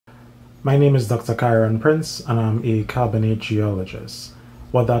My name is Dr. Kieron Prince and I'm a carbonate geologist.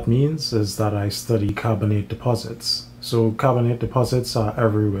 What that means is that I study carbonate deposits. So carbonate deposits are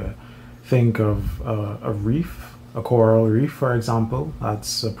everywhere. Think of a reef, a coral reef for example.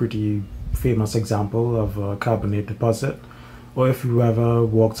 That's a pretty famous example of a carbonate deposit. Or if you ever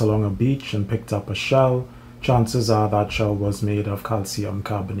walked along a beach and picked up a shell, chances are that shell was made of calcium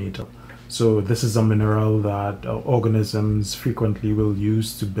carbonate. So this is a mineral that organisms frequently will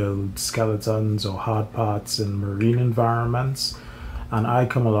use to build skeletons or hard parts in marine environments. And I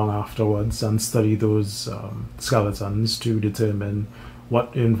come along afterwards and study those skeletons to determine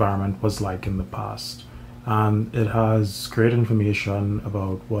what the environment was like in the past. And it has great information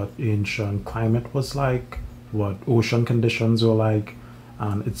about what ancient climate was like, what ocean conditions were like,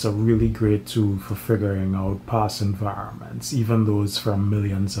 and it's a really great tool for figuring out past environments, even those from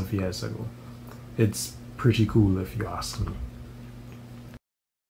millions of years ago. It's pretty cool if you ask me.